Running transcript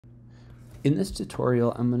In this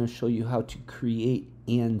tutorial, I'm going to show you how to create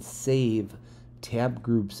and save tab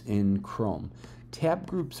groups in Chrome. Tab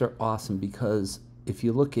groups are awesome because if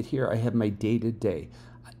you look at here, I have my day-to-day.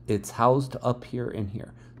 It's housed up here and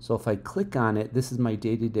here. So if I click on it, this is my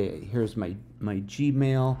day-to-day. Here's my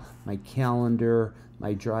Gmail, my calendar,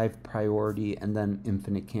 my Drive priority, and then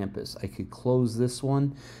Infinite Campus. I could close this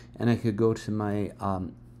one and I could go to my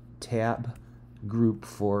tab group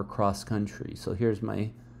for cross country. So here's my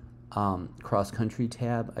cross country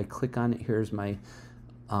tab. I click on it. Here's my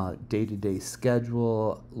day-to-day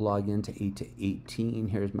schedule, log into 8 to 18.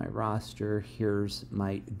 Here's my roster. Here's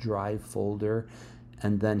my Drive folder.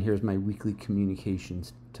 And then here's my weekly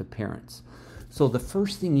communications to parents. So the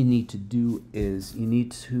first thing you need to do is you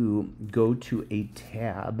need to go to a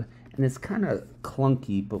tab, and it's kind of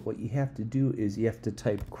clunky, but what you have to do is you have to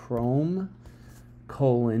type Chrome : /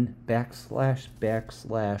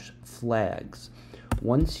 flags.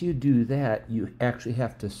 Once you do that, you actually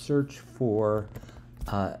have to search for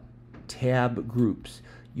tab groups.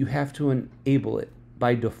 You have to enable it.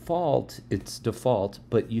 By default, it's default,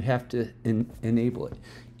 but you have to enable it.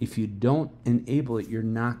 If you don't enable it, you're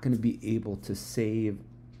not going to be able to save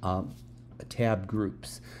tab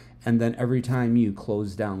groups. And then every time you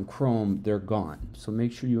close down Chrome, they're gone. So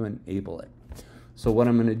make sure you enable it. So what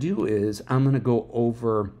I'm going to do is I'm going to go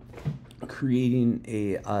over creating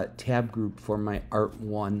a tab group for my Art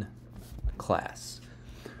 1 class.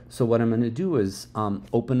 So what I'm going to do is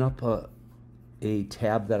open up a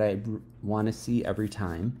tab that I want to see every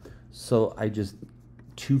time. So I just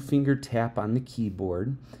two-finger tap on the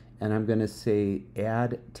keyboard, and I'm going to say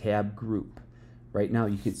Add Tab Group. Right now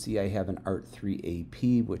you can see I have an Art 3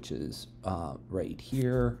 AP, which is right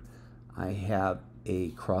here. I have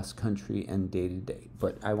a cross country and day-to-day,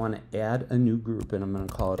 but I want to add a new group, and I'm going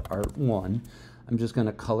to call it Art 1. I'm just going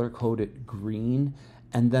to color code it green,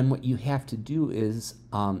 and then what you have to do is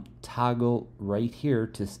toggle right here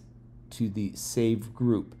to the save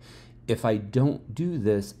group. If I don't do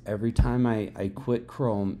this, every time I quit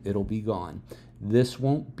Chrome, it'll be gone. This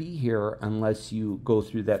won't be here unless you go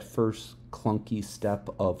through that first clunky step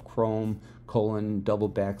of Chrome : /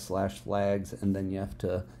 flags, and then you have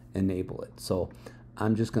to enable it. So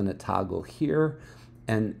I'm just going to toggle here,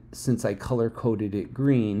 and since I color coded it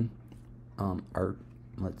green, Art,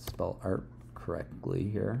 let's spell Art correctly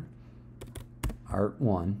here, Art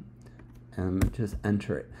 1, and I'm going to just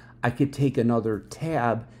enter it. I could take another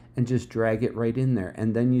tab and just drag it right in there,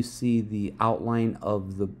 and then you see the outline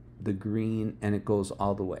of the green, and it goes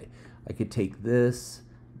all the way. I could take this,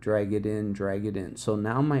 drag it in. So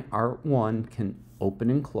now my Art 1 can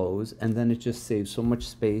open and close, and then it just saves so much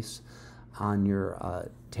space on your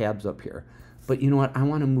tabs up here. But you know what? I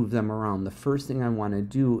want to move them around. The first thing I want to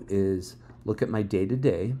do is look at my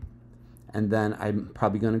day-to-day, and then I'm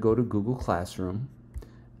probably going to go to Google Classroom,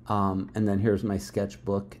 and then here's my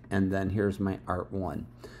sketchbook, and then here's my Art 1.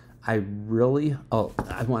 I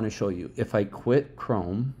want to show you. If I quit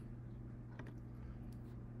Chrome,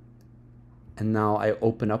 and now I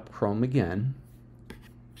open up Chrome again, I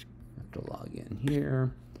have to log in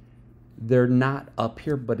here. They're not up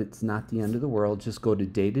here, but it's not the end of the world. Just go to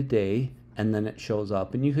day-to-day, and then it shows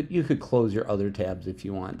up. And you could close your other tabs if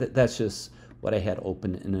you want. That's just what I had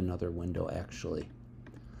open in another window, actually.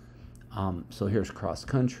 So here's cross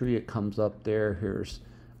country. It comes up there. Here's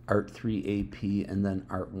Art 3 AP, and then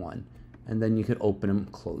Art 1. And then you could open them,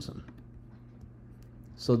 close them.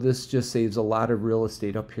 So this just saves a lot of real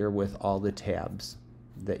estate up here with all the tabs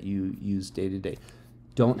that you use day-to-day.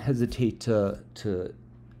 Don't hesitate to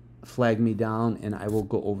flag me down, and I will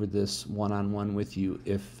go over this one-on-one with you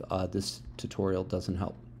if this tutorial doesn't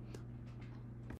help.